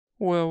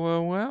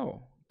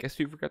Well. Guess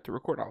who forgot to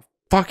record a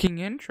fucking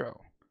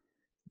intro?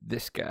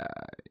 This guy.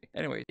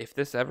 Anyway, if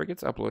this ever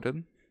gets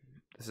uploaded,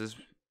 this is,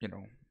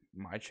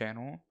 my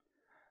channel.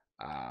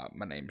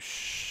 My name's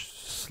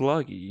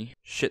Sluggy.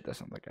 Shit, that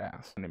sounds like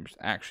ass. My name's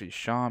actually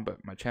Sean,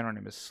 but my channel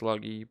name is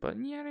Sluggy. But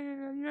yeah,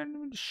 you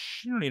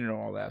don't need to know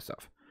all that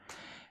stuff.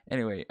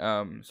 Anyway,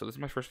 so this is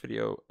my first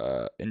video.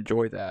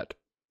 Enjoy that.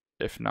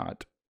 If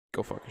not,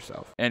 go fuck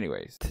yourself.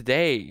 Anyways,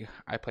 today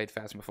I played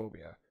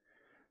Phasmaphobia.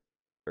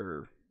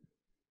 A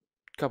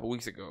couple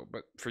weeks ago,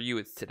 but for you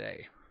it's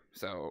today.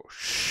 So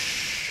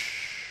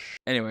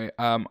anyway,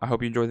 I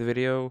hope you enjoyed the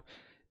video.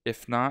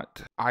 If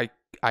not, I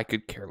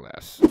could care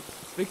less.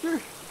 Victor?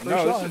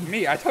 No, this is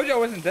me. I told you I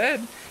wasn't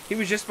dead. He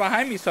was just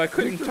behind me, so I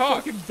couldn't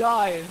talk. Victor fucking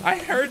died. I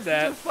heard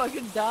that. Victor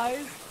fucking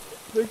died.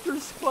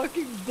 Victor's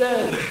fucking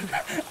dead.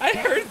 I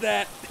heard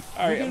that.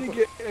 All right, we didn't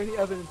get any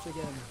evidence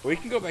again. We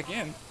can go back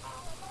in.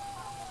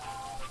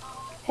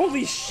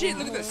 Holy shit!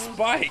 Look at that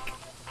spike.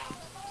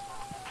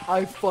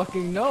 I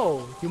fucking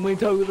know. You want me to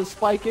tell you what the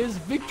spike is?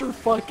 Victor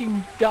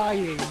fucking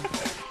dying.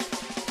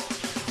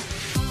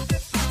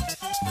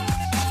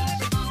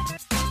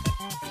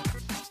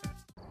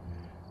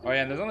 Oh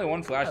yeah, and there's only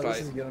one flashlight. Yeah,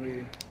 this is gonna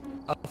be...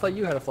 I thought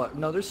you had a flash.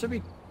 No, there should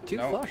be two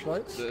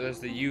flashlights. There's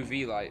the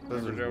UV light.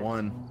 There's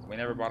one. We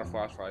never bought a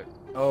flashlight.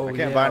 Oh, I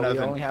can't buy we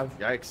nothing. only have...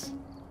 Yikes.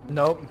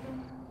 Nope.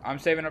 I'm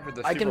saving up for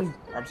the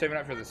I'm saving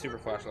up for the super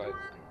flashlight.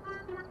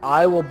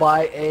 I will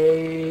buy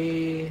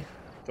a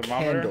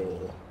thermometer?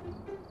 candle.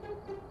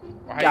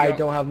 Well, I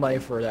don't have money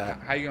for that.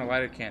 How you gonna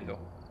light a candle?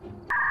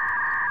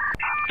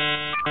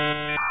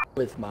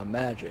 With my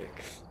magic.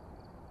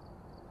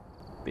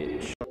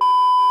 Bitch.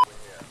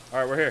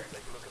 Alright, we're here.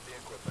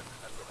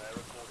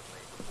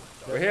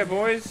 We're here,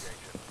 boys.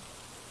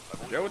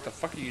 Joe, what the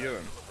fuck are you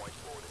doing?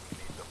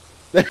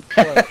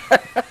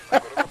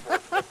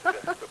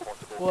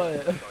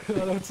 What?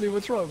 I don't see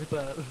what's wrong with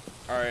that.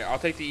 Alright, I'll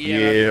take the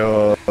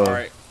EMF. Yeah.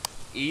 Alright.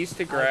 E's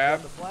to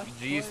grab,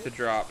 G's to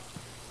drop.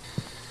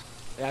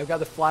 Yeah, I've got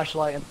the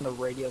flashlight and the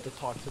radio to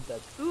talk to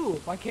that.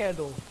 Ooh, my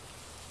candle.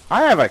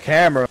 I have a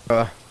camera.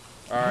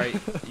 Alright,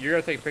 you're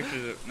gonna take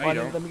pictures of... No, you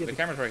don't. The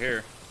camera's right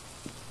here.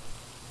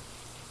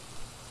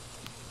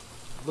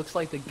 Looks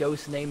like the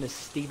ghost name is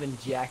Steven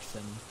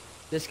Jackson.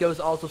 This ghost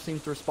also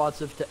seems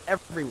responsive to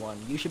everyone.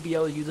 You should be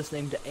able to use this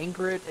name to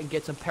anchor it and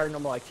get some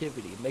paranormal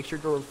activity. Make sure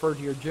to refer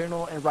to your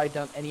journal and write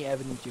down any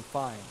evidence you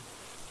find.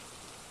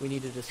 We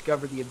need to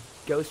discover the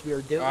ghost we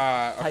are dealing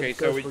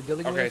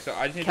with. So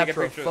I just need to take a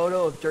picture.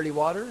 Photo of dirty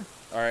water.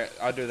 All right,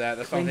 I'll do that.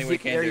 That's something we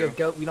can do.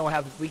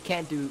 We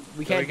can't do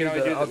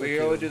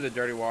the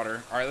dirty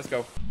water. All right, let's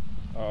go.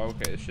 Oh,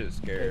 okay, this shit is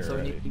scary. Okay, so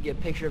we need to get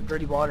a picture of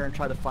dirty water and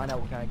try to find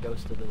out what kind of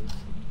ghost it is.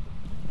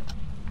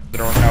 The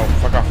door, no,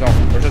 fuck off, no.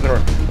 Don't shut the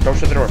door. Don't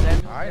shut the door.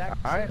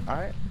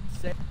 Alright.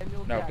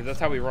 No, because that's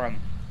how we run.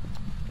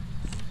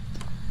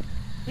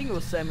 I think it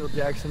was Samuel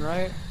Jackson,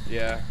 right?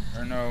 Yeah,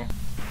 or no.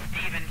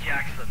 Steven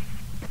Jackson.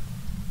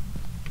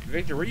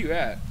 Victor, where you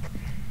at?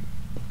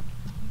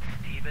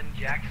 Steven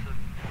Jackson.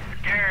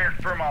 Scared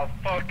for my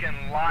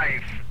fucking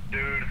life,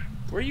 dude.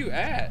 Where you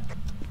at?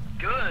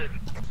 Good.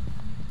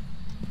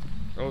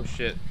 Oh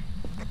shit.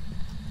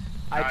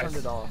 I turned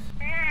it off.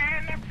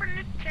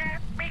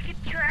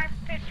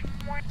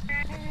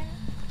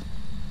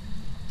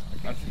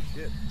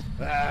 Shit.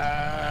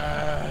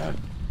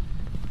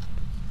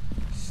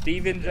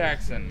 Steven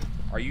Jackson,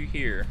 are you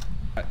here?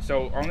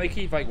 So only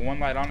keep like one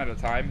light on at a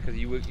time because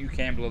you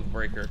can blow the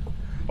breaker.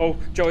 Oh,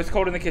 Joe, it's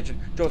cold in the kitchen.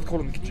 Joe, it's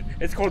cold in the kitchen.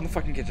 It's cold in the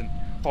fucking kitchen.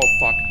 Oh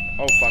fuck.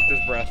 Oh fuck.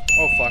 There's breath.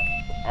 Oh fuck.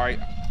 All right.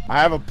 I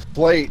have a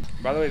plate.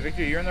 By the way,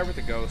 Victor, you're in there with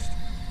the ghost.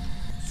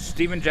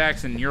 Steven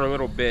Jackson, you're a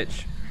little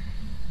bitch.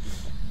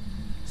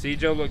 See,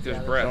 Joe, look,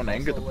 there's breath. Don't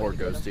anger the poor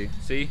ghosty.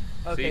 See?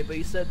 Okay, See? but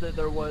you said that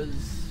there was...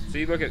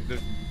 See, look at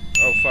this.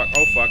 Oh fuck,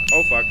 oh fuck,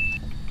 oh fuck.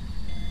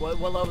 What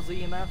level is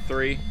the EMF?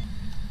 3.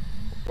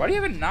 Why do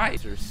you have a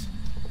knife?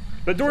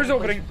 The door's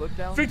opening.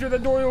 Victor, the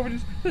door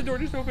opens. The door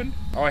just opened.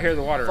 Oh, I hear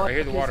the water. I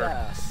hear the water.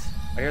 I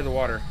hear the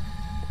water.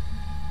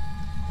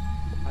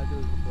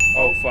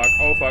 Oh fuck,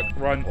 oh fuck,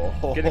 run.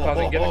 Get in the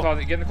closet, get in the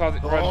closet, get in the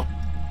closet, run.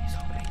 He's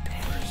opening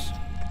doors.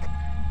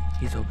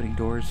 He's opening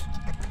doors.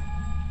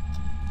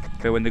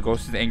 But when the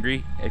ghost is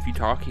angry, if you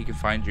talk, he can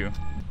find you.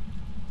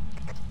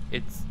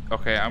 It's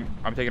okay.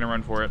 I'm taking a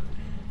run for it.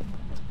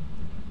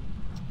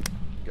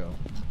 Go.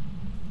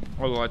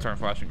 Oh, the lights aren't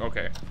flashing.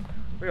 Okay.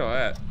 Look at all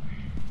that.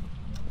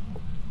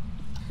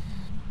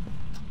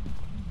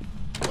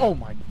 Oh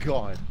my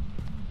god.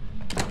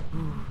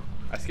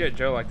 I scared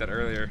Joe like that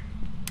earlier.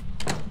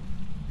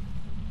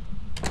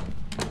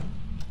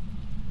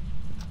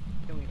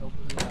 Can we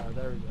open it? Yeah,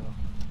 there we go.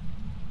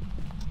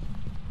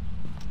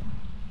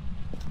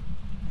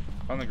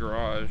 On the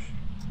garage.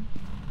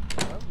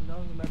 I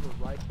don't remember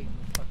writing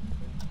the fucking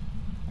thing.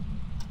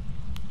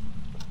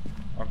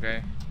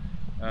 Okay.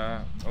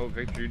 Oh,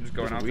 Victor, you're just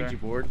going out there. Ouija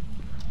board.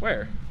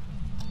 Where?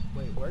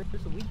 Wait, where's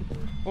the Ouija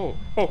board? Oh,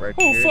 Right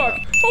oh, here. fuck!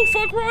 Oh,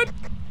 fuck, run!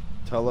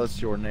 Tell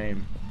us your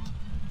name.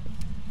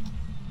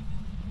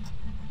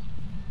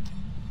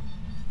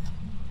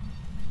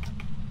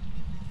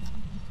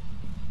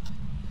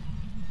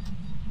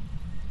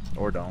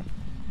 Or don't.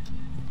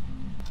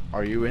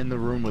 Are you in the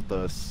room with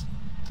us?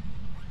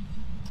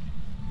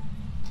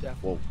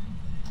 Definitely. Whoa.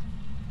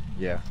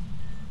 Yeah.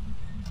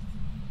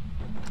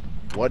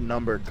 What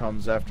number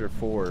comes after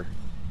 4?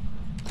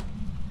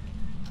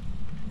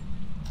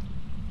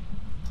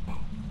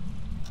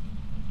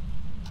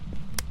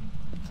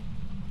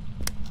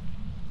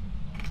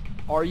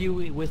 Are you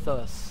with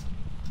us?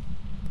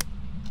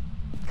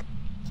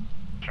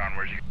 Sean,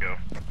 where'd you go?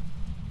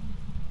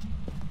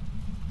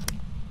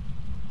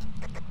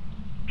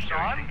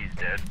 Sean? You think he's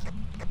dead?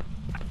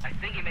 I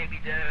think he may be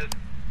dead.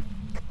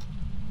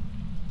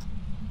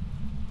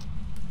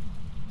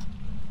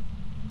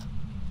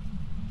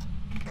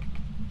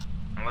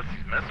 Unless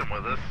he's messing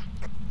with us.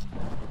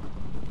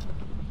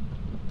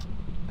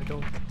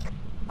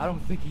 I don't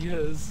think he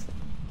is.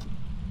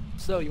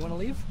 So, you wanna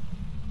leave?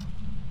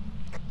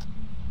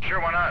 Sure,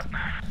 why not?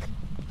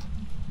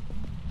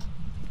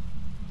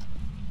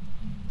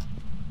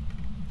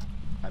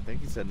 I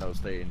think he said no,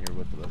 stay in here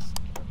with us.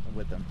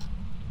 With them.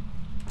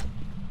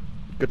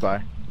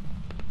 Goodbye.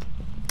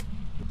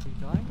 Is he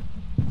dying?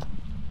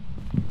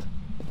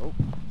 Oh,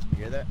 you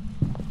hear that?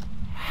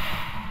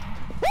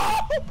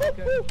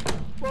 Okay.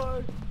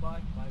 Bye.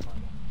 Bye.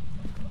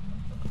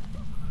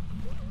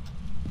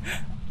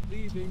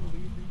 Leaving.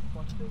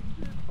 Fuck this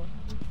shit.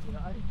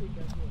 I think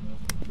everyone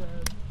else is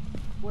dead.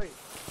 Wait.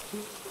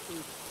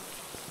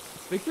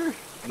 Victor?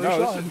 No,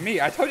 Sean? this is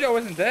me. I told you I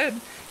wasn't dead.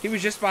 He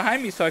was just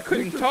behind me, so I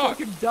couldn't Victor talk.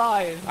 fucking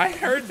died. I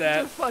heard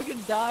that. Victor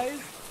fucking died.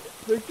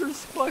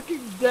 Victor's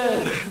fucking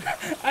dead.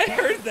 I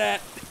heard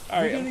that.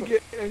 All We right, didn't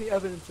get any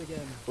evidence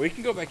again. we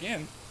can go back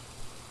in.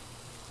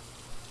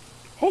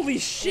 Holy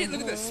shit!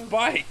 Look at the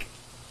spike.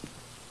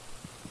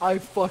 I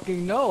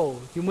fucking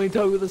know. You want me to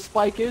tell you what the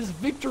spike is?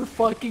 Victor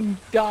fucking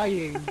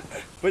dying.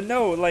 But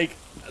no, like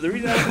the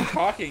reason I wasn't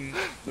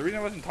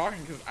talking,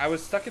 because I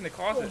was stuck in the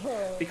closet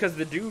because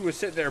the dude was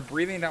sitting there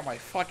breathing down my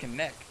fucking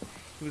neck.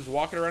 He was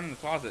walking around in the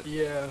closet.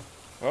 Yeah.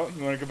 Well,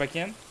 you want to go back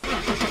in?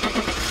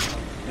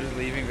 You're just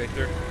leaving,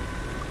 Victor.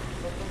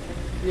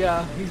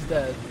 Yeah, he's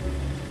dead.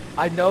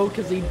 I know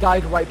because he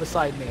died right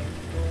beside me.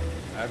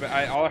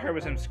 All I heard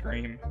was him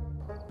scream.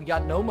 We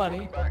got no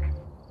money.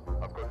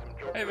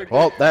 Hey, Victor.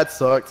 Well, that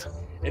sucked.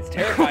 It's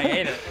terrifying,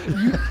 ain't it?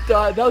 You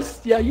died.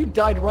 You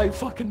died right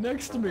fucking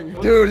next to me.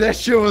 Dude, that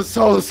shit was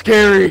so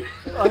scary.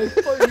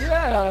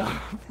 Yeah.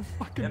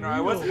 Fucking I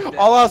real. wasn't dead.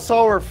 All I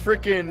saw were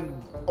freaking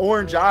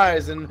orange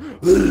eyes, and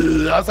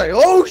I was like,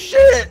 oh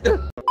shit!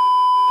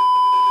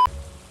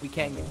 We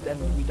can't. Then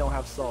we don't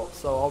have salt.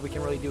 So all we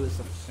can really do is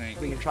Sink.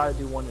 we can try to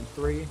do 1 and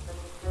 3.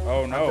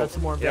 Oh I've no! done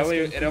some more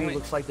investigating. it only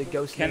looks like the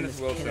ghost name Kenneth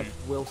is Wilson.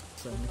 Kenneth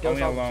Wilson. The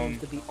Only ghost alone.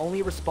 seems to be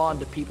only respond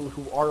to people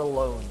who are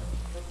alone.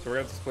 So we're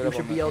gonna have to split We up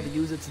should on be this able to one.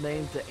 use its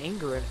name to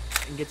anger it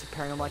and get some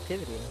paranormal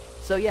activity.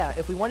 So yeah,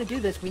 if we want to do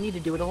this, we need to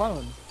do it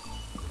alone.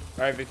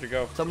 All right, Victor,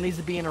 go. Someone needs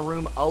to be in a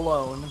room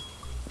alone.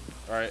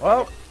 All right.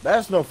 Well,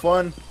 that's no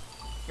fun.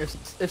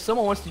 If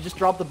someone wants to just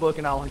drop the book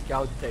and I'll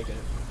take it,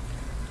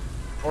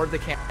 or the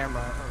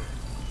camera.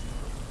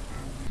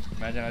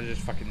 Imagine I just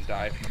fucking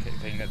die from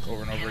saying that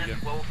over and over again.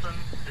 Wilson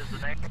is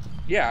the name.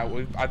 Yeah,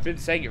 I've been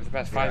saying it for the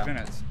past 5 Yeah.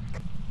 minutes.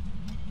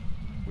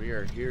 We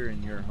are here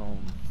in your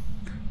home.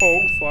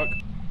 Oh fuck.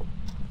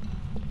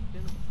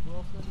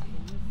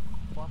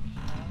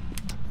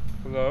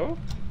 Hello?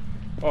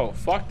 Oh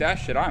fuck that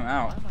shit. I'm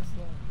out.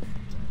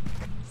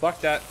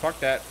 Fuck that. Fuck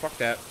that. Fuck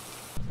that.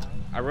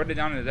 I wrote it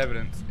down as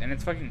evidence, and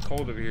it's fucking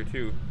cold over here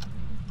too.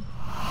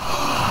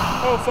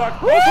 Oh fuck!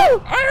 Oh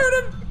fuck! I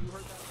heard him!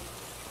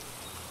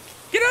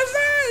 Get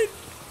outside!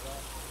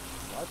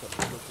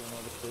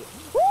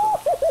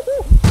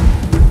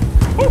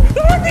 Oh,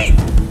 the heartbeat!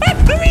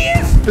 Ah, there he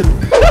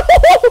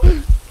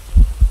is!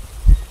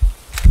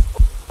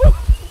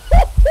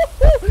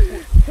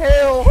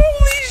 Hell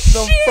Holy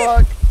the shit!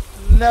 fuck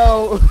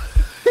no.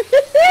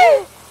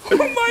 Oh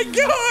my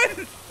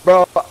god!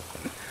 Bro,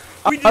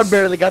 We I just-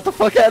 barely got the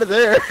fuck out of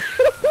there.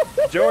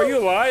 Joe, are you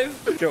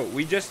alive? Joe,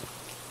 we just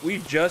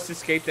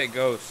escaped that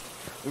ghost.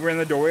 We were in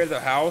the doorway of the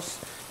house,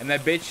 and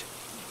that bitch,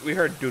 we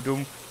heard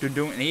doo-doom,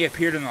 doo-doom, and he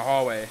appeared in the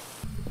hallway.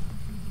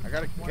 I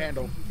got a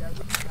candle.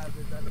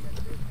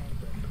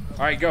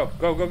 Alright, go.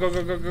 Go, go, go,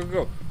 go, go, go,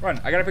 go. Run.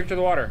 I got a picture of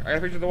the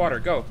water.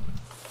 Go.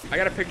 I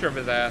got a picture of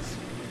his ass.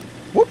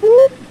 Whoop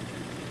whoop.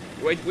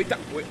 Wait,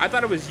 I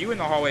thought it was you in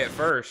the hallway at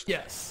first.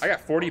 Yes. I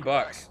got 40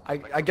 bucks. I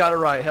got it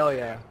right. Hell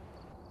yeah.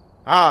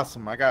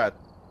 Awesome. I got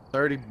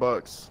 30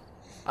 bucks.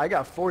 I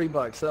got 40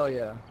 bucks. Hell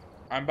yeah.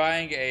 I'm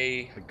buying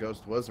a The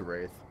ghost was a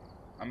wraith.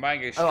 strong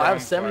Oh, I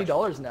have flash-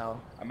 $70 now.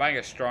 I'm buying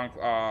a strong,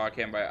 I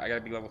can't buy it. I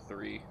gotta be level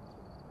 3.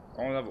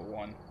 Only level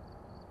 1.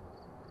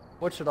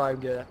 What should I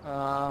get?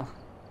 I'm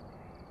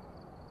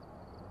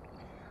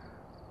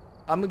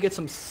gonna get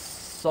some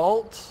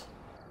salt.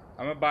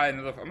 I'm gonna buy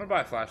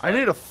a flashlight. I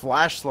need a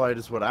flashlight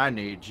is what I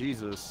need.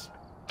 Jesus.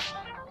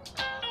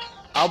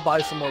 I'll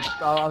buy some more.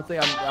 I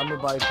think I'm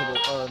gonna buy a couple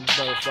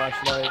another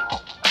flashlight.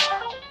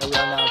 And we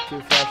now have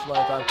 2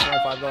 flashlights. I have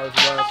 $25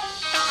 left.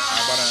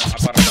 I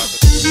bought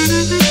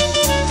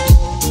a